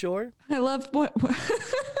American shore. I love what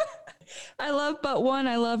I love but one,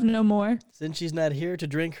 I love no more. Since she's not here to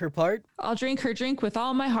drink her part, I'll drink her drink with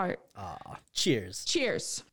all my heart. cheers. Cheers.